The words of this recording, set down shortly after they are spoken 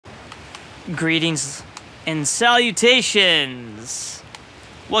Greetings and salutations.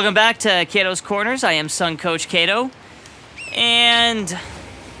 Welcome back to Kato's Corners. I am Sun Coach Kato. And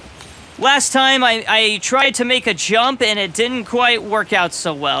last time I tried to make a jump and it didn't quite work out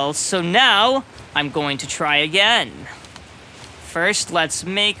so well. So now I'm going to try again. First, let's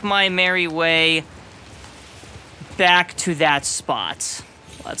make my merry way back to that spot.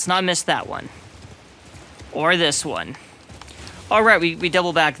 Let's not miss that one. Or this one. Alright, we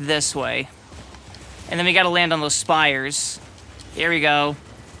double back this way. And then we gotta land on those spires. Here we go.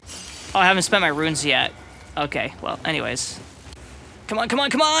 Oh, I haven't spent my runes yet. Okay, well, anyways. Come on, come on,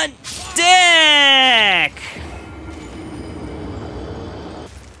 come on! Dick!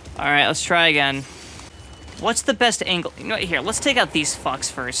 Alright, let's try again. What's the best angle? You know what, here, let's take out these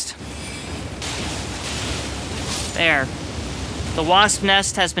fucks first. There. The wasp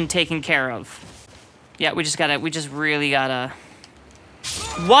nest has been taken care of. Yeah, we just really gotta...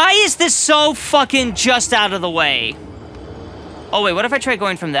 Why is this so fucking just out of the way? Oh wait, what if I try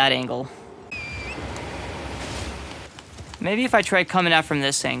going from that angle? Maybe if I try coming out from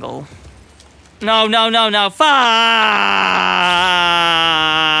this angle. No, no, no, no, fuck!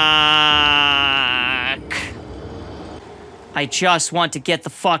 I just want to get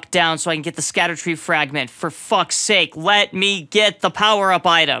the fuck down so I can get the Erdtree fragment. For fuck's sake, let me get the power-up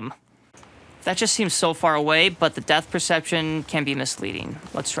item. That just seems so far away, but the depth perception can be misleading.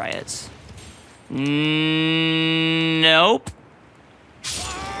 Let's try it. Nope.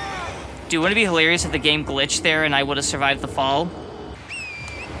 Dude, wouldn't it be hilarious if the game glitched there and I would have survived the fall?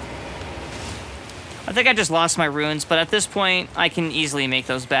 I think I just lost my runes, but at this point, I can easily make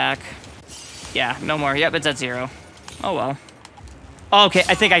those back. Yeah, no more. Yep, it's at 0. Oh, well. Okay,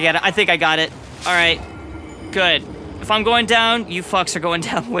 I think I get it. I think I got it. All right. Good. If I'm going down, you fucks are going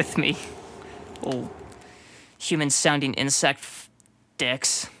down with me. Oh, human-sounding insect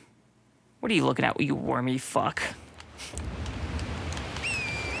dicks. What are you looking at, you wormy fuck?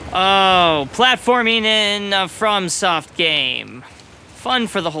 Oh, platforming in a FromSoft game. Fun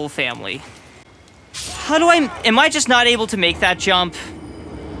for the whole family. How do am I just not able to make that jump?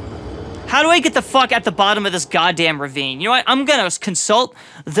 How do I get the fuck at the bottom of this goddamn ravine? You know what, I'm gonna consult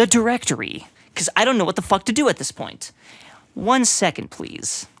the directory, because I don't know what the fuck to do at this point. 1 second,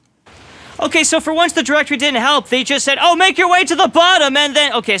 please. Okay, so for once the directory didn't help. They just said, oh, make your way to the bottom, and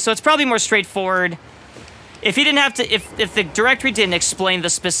then... Okay, so it's probably more straightforward. If he didn't have to... If the directory didn't explain the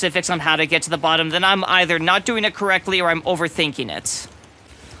specifics on how to get to the bottom, then I'm either not doing it correctly or I'm overthinking it.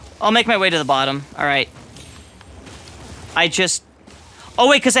 I'll make my way to the bottom. All right. I just... Oh,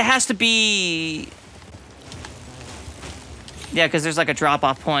 wait, because it has to be... Yeah, because there's like a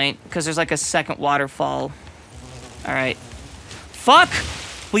drop-off point. Because there's like a second waterfall. All right. Fuck!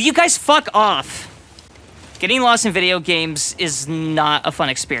 Will you guys fuck off? Getting lost in video games is not a fun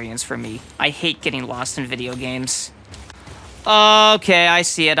experience for me. I hate getting lost in video games. Okay, I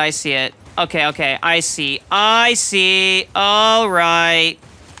see it, I see it. Okay, okay, I see. All right.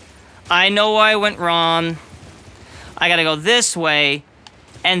 I know why I went wrong. I gotta go this way,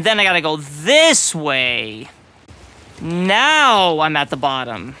 and then I gotta go this way. Now I'm at the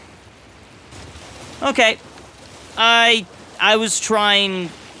bottom. Okay. I was trying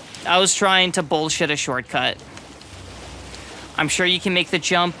to bullshit a shortcut. I'm sure you can make the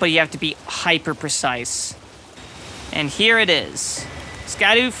jump, but you have to be hyper precise. And here it is.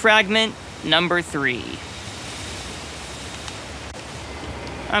 Erdtree fragment number 3.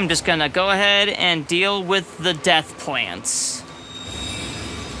 I'm just gonna go ahead and deal with the death plants.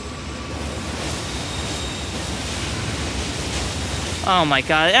 Oh my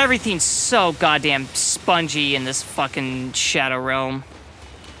god, everything's so goddamn spongy in this fucking Shadow Realm.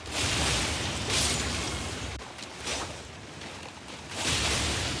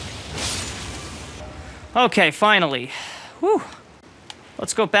 Okay, finally. Whew.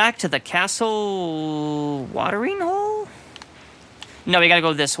 Let's go back to the castle watering hole? No, we gotta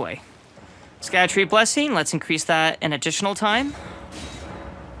go this way. Erdtree blessing, let's increase that an additional time.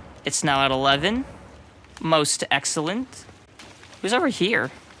 It's now at 11. Most excellent. Who's over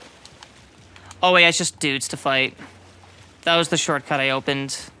here? Oh wait, it's just dudes to fight. That was the shortcut I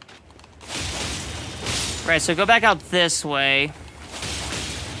opened. Right, so go back out this way.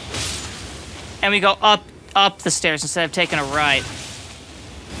 And we go up the stairs instead of taking a right.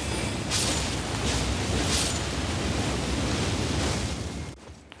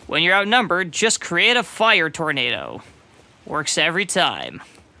 When you're outnumbered, just create a fire tornado. Works every time.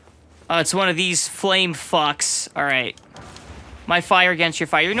 Oh, it's one of these flame fucks. All right. My fire against your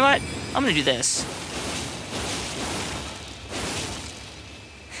fire. You know what? I'm gonna do this.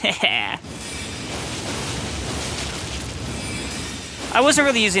 I wasn't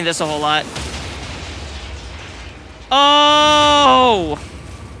really using this a whole lot. Oh!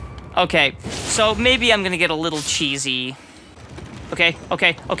 Okay, so maybe I'm gonna get a little cheesy. Okay.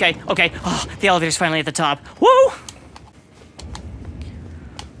 Oh, the elevator's finally at the top. Woo!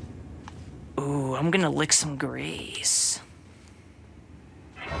 Ooh, I'm gonna lick some grace.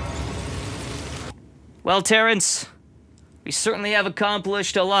 Well, Terrence, we certainly have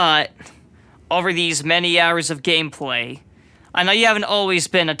accomplished a lot over these many hours of gameplay. I know you haven't always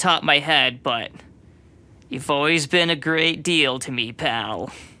been atop my head, but you've always been a great deal to me,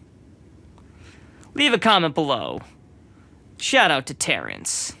 pal. Leave a comment below. Shout out to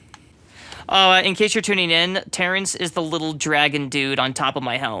Terrence. In case you're tuning in, Terrence is the little dragon dude on top of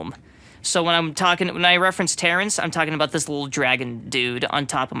my helm. So when I reference Terrence, I'm talking about this little dragon dude on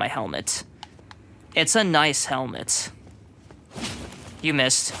top of my helmet. It's a nice helmet. You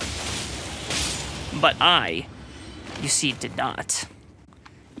missed. But you see, did not.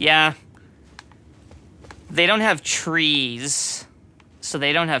 Yeah. They don't have trees, so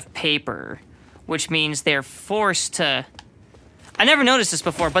they don't have paper, which means they're forced to... I never noticed this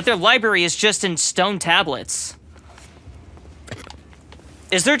before, but their library is just in stone tablets.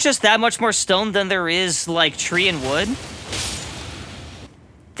 Is there just that much more stone than there is, like, tree and wood?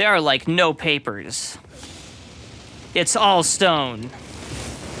 There are, like, no papers. It's all stone.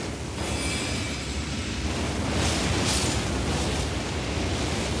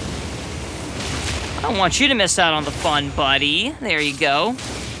 I don't want you to miss out on the fun, buddy. There you go.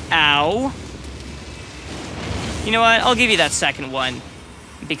 Ow. You know what? I'll give you that second one.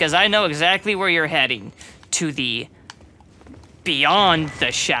 Because I know exactly where you're heading. To the... Beyond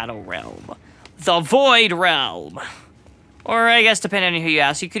the Shadow Realm. The Void Realm. Or I guess depending on who you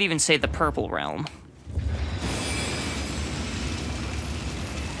ask, you could even say the Purple Realm.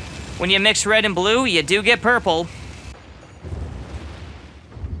 When you mix red and blue, you do get purple.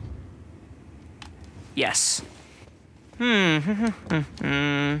 Yes.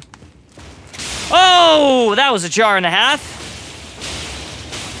 Oh, that was a jar and a half.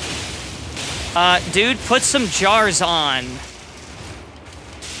 Dude, put some jars on.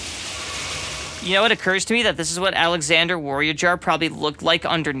 You know, it occurs to me that this is what Alexander Warrior Jar probably looked like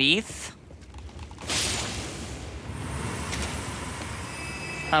underneath.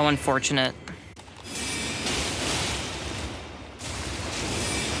 How unfortunate.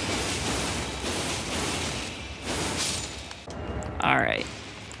 Alright.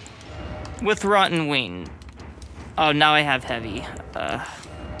 With Rotten Wing. Oh, now I have Heavy. Let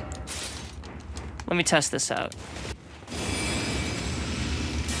me test this out.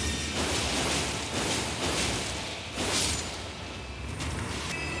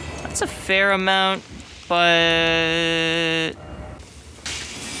 That's a fair amount, but...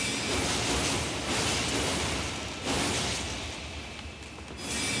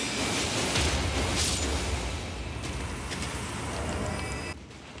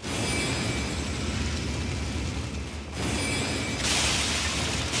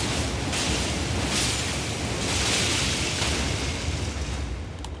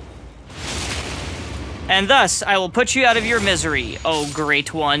 And thus, I will put you out of your misery, oh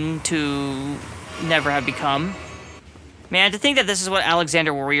great one to never have become. Man, to think that this is what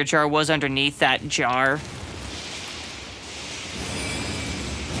Alexander Warrior Jar was underneath that jar.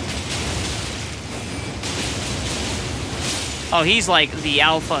 Oh, he's like the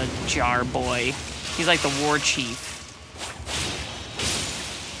alpha jar boy. He's like the war chief.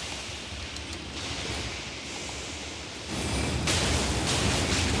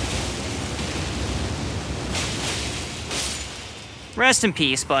 Rest in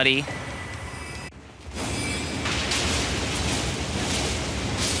peace, buddy.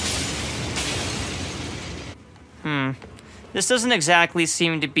 This doesn't exactly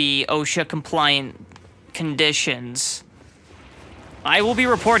seem to be OSHA-compliant conditions. I will be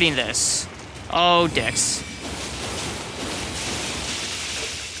reporting this. Oh, dicks.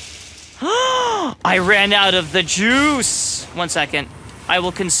 I ran out of the juice! 1 second. I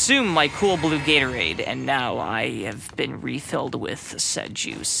will consume my cool blue Gatorade, and now I have been refilled with said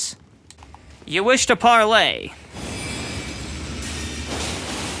juice. You wish to parlay?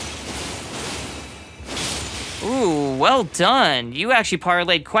 Ooh, well done. You actually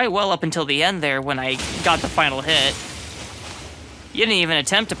parlayed quite well up until the end there when I got the final hit. You didn't even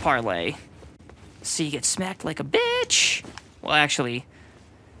attempt to parlay. So you get smacked like a bitch. Well, actually,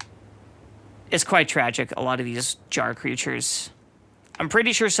 it's quite tragic, a lot of these jar creatures. I'm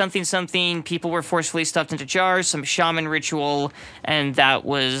pretty sure something, people were forcefully stuffed into jars, some shaman ritual, and that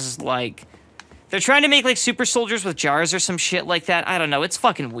was, like... They're trying to make, like, super soldiers with jars or some shit like that. I don't know, it's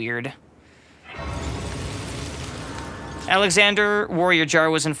fucking weird. Alexander Warrior Jar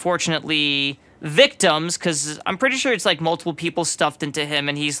was unfortunately victims, because I'm pretty sure it's like multiple people stuffed into him,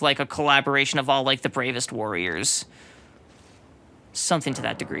 and he's like a collaboration of all like the bravest warriors. Something to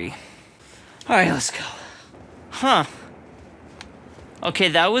that degree. All right, let's go. Huh. Okay,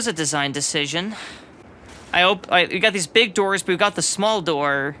 that was a design decision. We got these big doors, but we got the small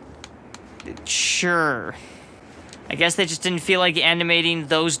door. Sure. I guess they just didn't feel like animating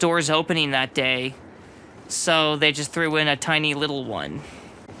those doors opening that day. So they just threw in a tiny little one.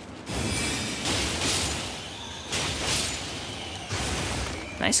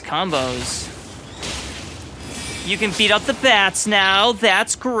 Nice combos. You can beat up the bats now.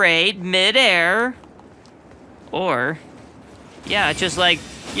 That's great. Mid-air. Or, yeah, just like,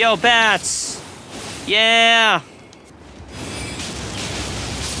 yo, bats. Yeah.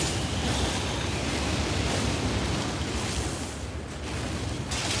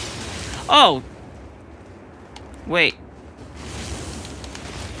 Oh. Wait.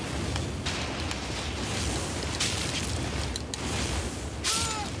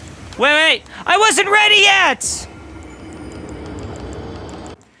 Wait, I wasn't ready yet!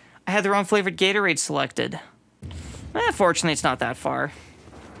 I had the wrong flavored Gatorade selected. Fortunately, it's not that far.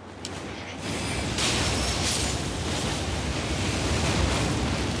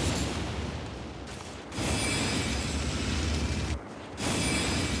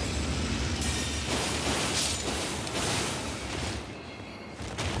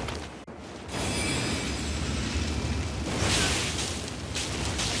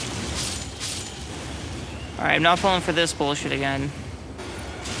 Alright, I'm not falling for this bullshit again.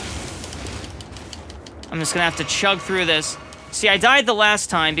 I'm just gonna have to chug through this. See, I died the last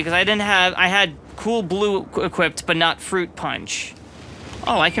time because I had cool blue equipped, but not fruit punch.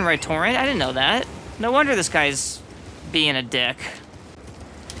 Oh, I can ride torrent? I didn't know that. No wonder this guy's being a dick.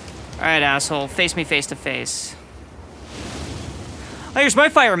 Alright, asshole. Face me face to face. Oh, here's my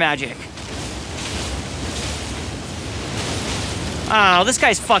fire magic. Oh, this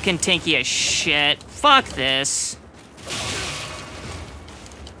guy's fucking tanky as shit. Fuck this.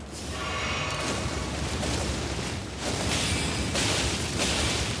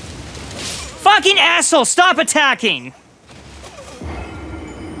 Fucking asshole, stop attacking!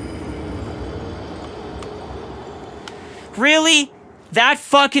 Really? That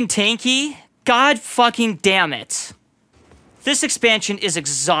fucking tanky? God fucking damn it. This expansion is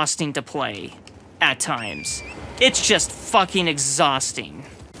exhausting to play. At times. It's just fucking exhausting.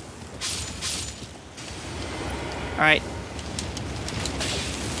 Alright.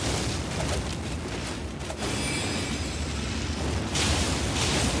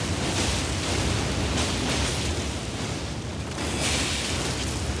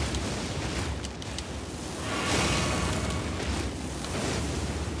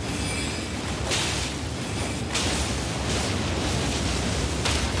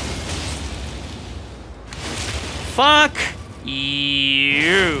 Fuck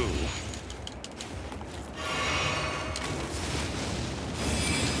you.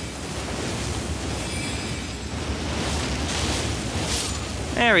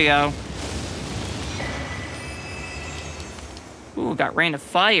 There we go. Ooh, got rain of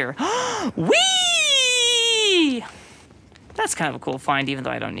fire. Whee! That's kind of a cool find, even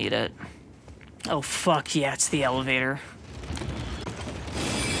though I don't need it. Oh, fuck yeah, it's the elevator.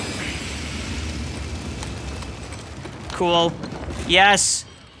 Cool. Yes.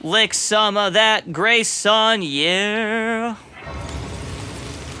 Lick some of that gray sun, yeah.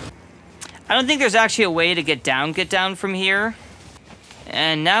 I don't think there's actually a way to get down from here.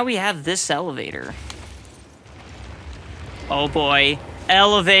 And now we have this elevator. Oh boy.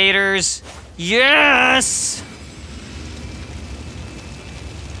 Elevators. Yes!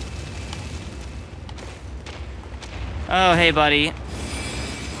 Oh, hey, buddy.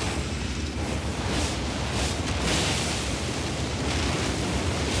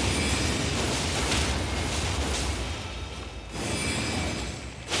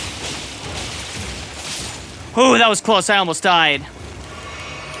 Ooh, that was close. I almost died.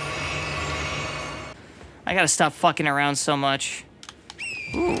 I gotta stop fucking around so much.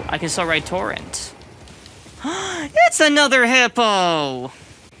 Ooh, I can still ride torrent. It's another hippo!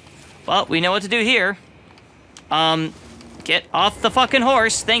 Well, we know what to do here. Get off the fucking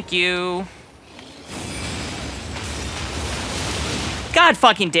horse. Thank you. God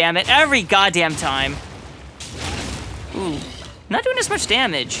fucking damn it. Every goddamn time. Ooh, not doing as much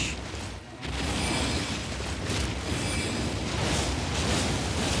damage.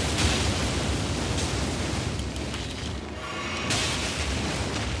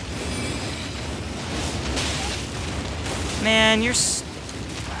 Man, you're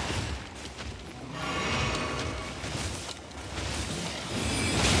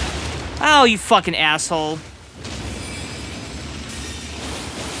Oh, you fucking asshole.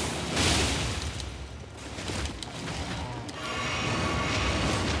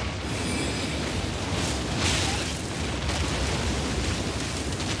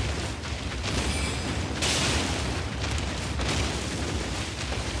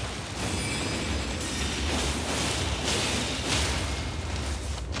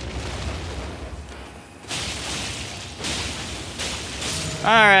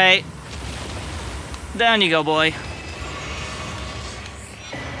 Alright. Down you go, boy.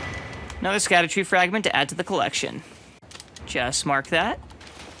 Another Erdtree fragment to add to the collection. Just mark that.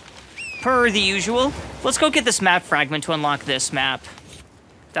 Per the usual. Let's go get this map fragment to unlock this map.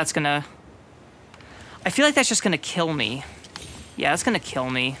 That's gonna... I feel like that's just gonna kill me. Yeah, that's gonna kill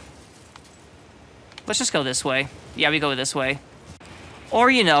me. Let's just go this way. Yeah, we go this way. Or,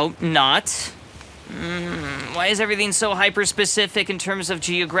 you know, not. Why is everything so hyper-specific in terms of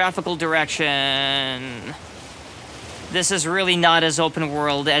geographical direction? This is really not as open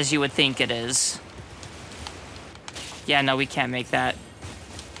world as you would think it is. Yeah, no, we can't make that.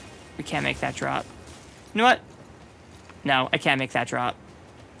 We can't make that drop. You know what? No, I can't make that drop.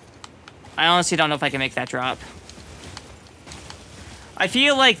 I honestly don't know if I can make that drop. I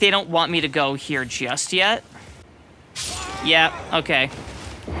feel like they don't want me to go here just yet. Yeah, okay.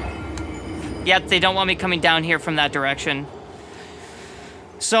 Yep, they don't want me coming down here from that direction.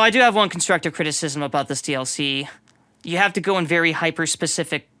 So I do have one constructive criticism about this DLC. You have to go in very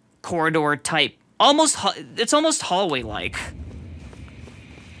hyper-specific corridor type. It's almost hallway-like.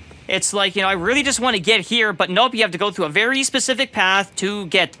 It's like, you know, I really just want to get here, but nope, you have to go through a very specific path to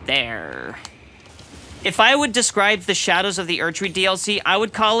get there. If I would describe the Shadows of the Erdtree DLC, I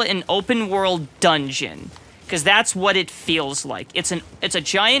would call it an open-world dungeon. Because that's what it feels like. It's a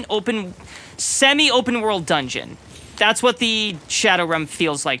giant semi-open world dungeon. That's what the Shadow Realm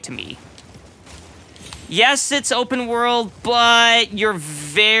feels like to me. Yes, it's open world, but you're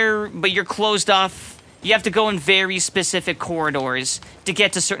closed off. You have to go in very specific corridors to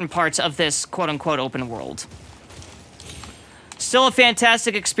get to certain parts of this quote-unquote open world. Still a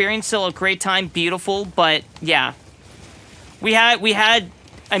fantastic experience, still a great time, beautiful, but yeah. We had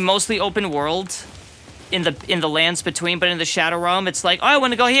a mostly open world in the lands between, but in the Shadow Realm, it's like, oh, I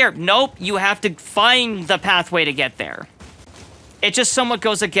want to go here. Nope, you have to find the pathway to get there. It just somewhat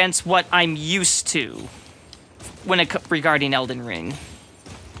goes against what I'm used to regarding Elden Ring.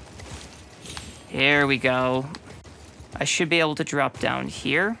 Here we go. I should be able to drop down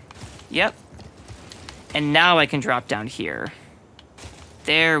here. Yep. And now I can drop down here.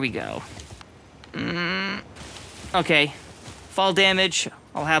 There we go. Okay. Fall damage.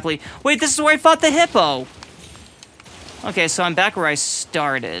 I'll happily... Wait, this is where I fought the hippo! Okay, so I'm back where I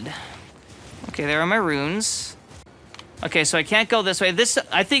started. Okay, there are my runes. Okay, so I can't go this way.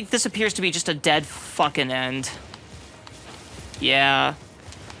 I think this appears to be just a dead fucking end. Yeah.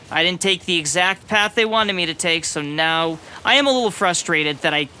 I didn't take the exact path they wanted me to take, so now... I am a little frustrated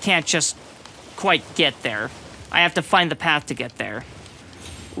that I can't just quite get there. I have to find the path to get there.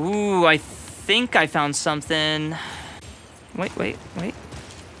 Ooh, I think I found something... Wait.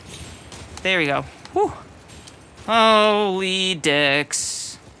 There we go. Whew. Holy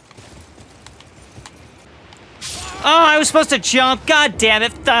dicks. Oh, I was supposed to jump. God damn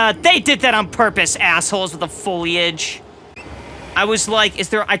it. They did that on purpose, assholes with the foliage. I was like,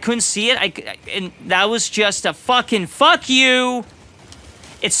 I couldn't see it. And that was just a fucking fuck you.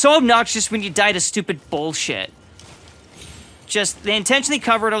 It's so obnoxious when you die to stupid bullshit. Just, they intentionally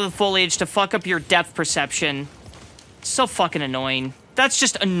covered over the foliage to fuck up your depth perception. So fucking annoying. That's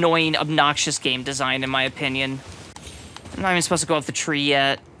just annoying, obnoxious game design, in my opinion. I'm not even supposed to go up the tree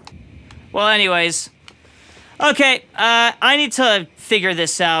yet. Well, anyways. Okay, I need to figure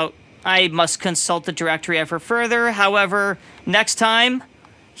this out. I must consult the directory effort further. However, next time,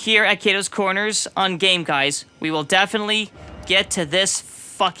 here at Kato's Corners on Game Guys, we will definitely get to this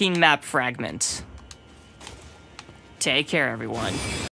fucking map fragment. Take care, everyone.